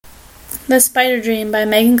The Spider Dream by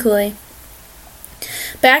Megan Cooley.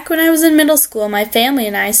 Back when I was in middle school, my family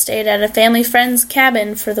and I stayed at a family friend's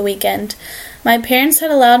cabin for the weekend. My parents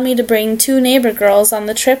had allowed me to bring 2 neighbor girls on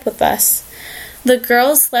the trip with us. The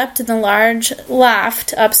girls slept in the large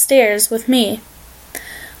loft upstairs with me.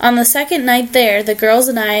 On the second night there, the girls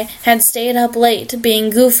and I had stayed up late,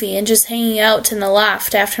 being goofy and just hanging out in the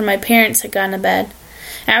loft after my parents had gone to bed.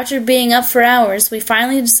 After being up for hours, we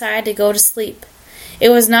finally decided to go to sleep. It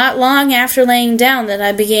was not long after laying down that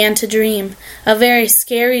I began to dream. A very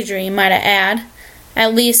scary dream, might I add.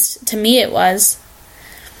 At least, to me it was.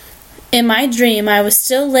 In my dream, I was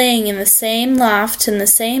still laying in the same loft in the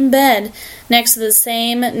same bed next to the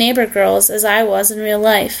same neighbor girls as I was in real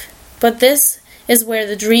life. But this is where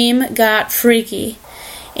the dream got freaky.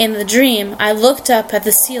 In the dream, I looked up at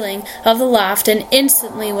the ceiling of the loft and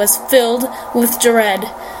instantly was filled with dread.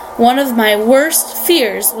 One of my worst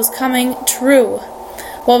fears was coming true.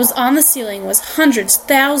 What was on the ceiling was hundreds,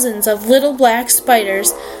 thousands of little black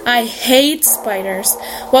spiders. I hate spiders.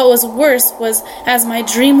 What was worse was, as my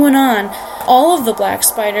dream went on, all of the black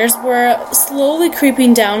spiders were slowly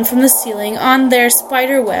creeping down from the ceiling on their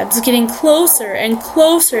spider webs, getting closer and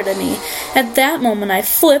closer to me. At that moment, I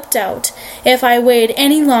flipped out. If I waited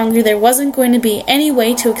any longer, there wasn't going to be any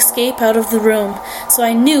way to escape out of the room, so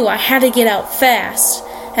I knew I had to get out fast.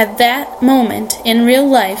 At that moment, in real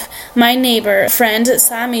life, my neighbor friend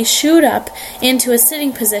saw me shoot up into a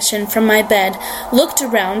sitting position from my bed, looked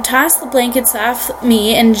around, tossed the blankets off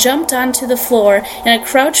me, and jumped onto the floor in a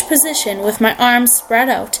crouched position with my arms spread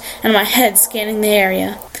out and my head scanning the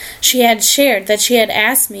area. She had shared that she had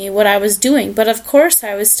asked me what I was doing, but of course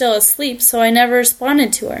I was still asleep, so I never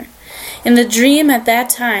responded to her. In the dream at that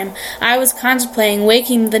time, I was contemplating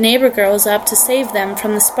waking the neighbor girls up to save them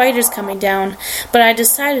from the spiders coming down, but I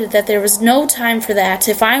decided that there was no time for that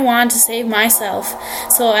if I wanted to save myself.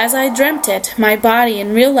 So as I dreamt it, my body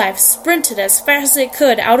in real life sprinted as fast as it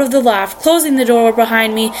could out of the loft, closing the door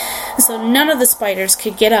behind me so none of the spiders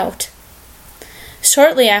could get out.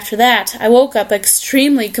 Shortly after that, I woke up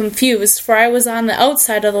extremely confused, for I was on the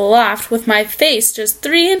outside of the loft with my face just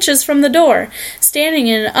 3 inches from the door, standing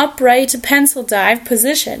in an upright pencil dive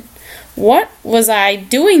position. What was I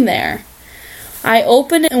doing there? I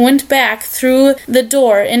opened and went back through the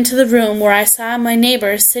door into the room where I saw my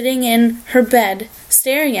neighbor sitting in her bed,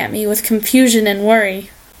 staring at me with confusion and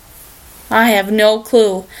worry. "I have no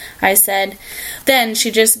clue," I said. Then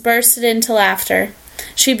she just bursted into laughter.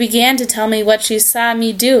 She began to tell me what she saw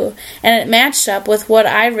me do, and it matched up with what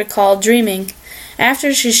I recalled dreaming.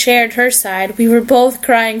 After she shared her side, we were both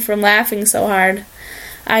crying from laughing so hard.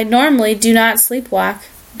 I normally do not sleepwalk,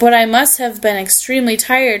 but I must have been extremely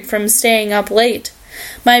tired from staying up late.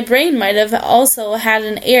 My brain might have also had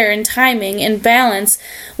an error in timing and balance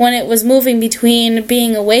when it was moving between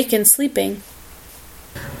being awake and sleeping.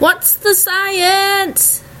 What's the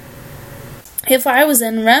science? If I was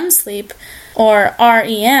in REM sleep, or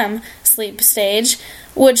REM sleep stage,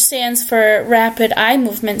 which stands for rapid eye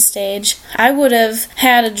movement stage, I would have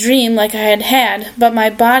had a dream like I had, but my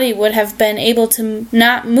body would have been able to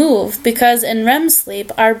not move, because in REM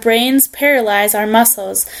sleep our brains paralyze our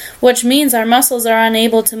muscles, which means our muscles are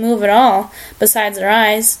unable to move at all, besides our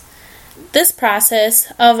eyes. This process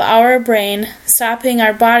of our brain stopping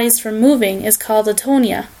our bodies from moving is called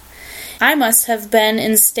atonia. I must have been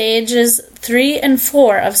in stages 3 and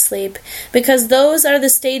 4 of sleep, because those are the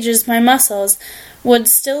stages my muscles would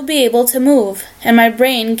still be able to move, and my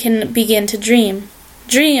brain can begin to dream.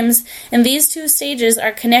 Dreams in these 2 stages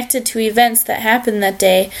are connected to events that happened that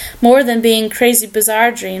day, more than being crazy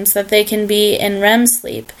bizarre dreams that they can be in REM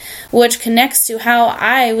sleep, which connects to how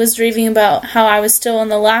I was dreaming about how I was still in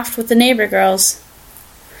the loft with the neighbor girls.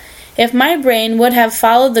 If my brain would have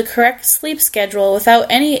followed the correct sleep schedule without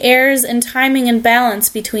any errors in timing and balance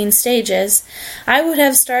between stages, I would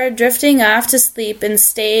have started drifting off to sleep in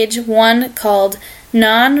stage 1 called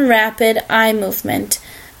non-rapid eye movement,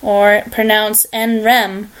 or pronounced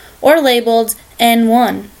NREM, or labeled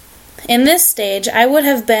N1. In this stage, I would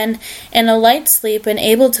have been in a light sleep and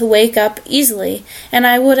able to wake up easily, and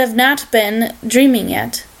I would have not been dreaming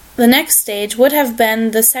yet. The next stage would have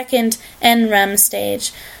been the second NREM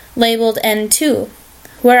stage, labeled N2,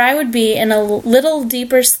 where I would be in a little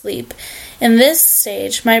deeper sleep. In this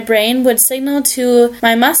stage, my brain would signal to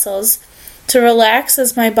my muscles to relax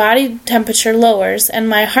as my body temperature lowers and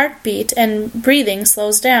my heartbeat and breathing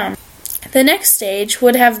slows down. The next stage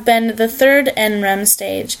would have been the third NREM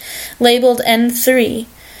stage, labeled N3,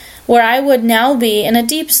 where I would now be in a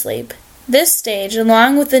deep sleep. This stage,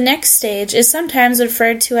 along with the next stage, is sometimes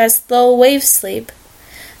referred to as slow wave sleep.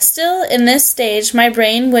 Still, in this stage, my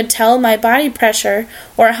brain would tell my body pressure,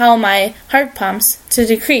 or how my heart pumps, to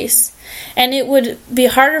decrease, and it would be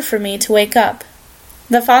harder for me to wake up.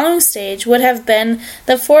 The following stage would have been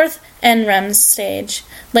the fourth NREM stage,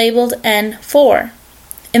 labeled N4.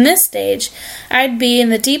 In this stage, I'd be in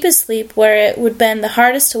the deepest sleep where it would have been the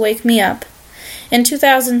hardest to wake me up. In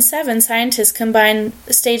 2007, scientists combined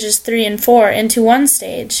stages 3 and 4 into one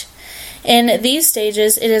stage. In these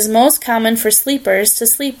stages, it is most common for sleepers to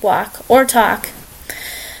sleepwalk or talk.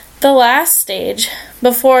 The last stage,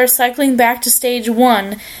 before cycling back to stage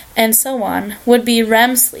 1 and so on, would be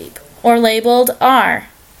REM sleep, or labeled R,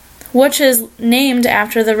 which is named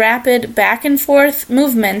after the rapid back and forth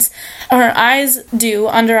movements our eyes do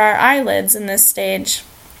under our eyelids in this stage.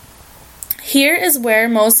 Here is where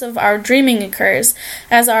most of our dreaming occurs,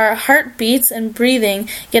 as our heartbeats and breathing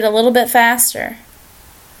get a little bit faster.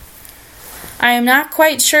 I am not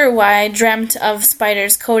quite sure why I dreamt of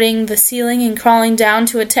spiders coating the ceiling and crawling down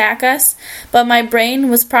to attack us, but my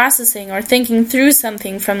brain was processing or thinking through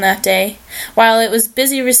something from that day, while it was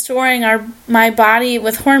busy restoring my body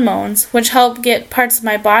with hormones, which help get parts of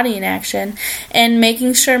my body in action, and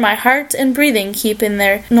making sure my heart and breathing keep in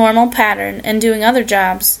their normal pattern and doing other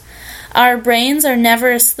jobs. Our brains are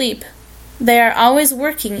never asleep. They are always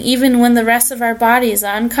working even when the rest of our body is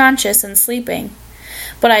unconscious and sleeping.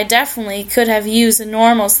 But I definitely could have used a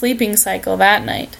normal sleeping cycle that night.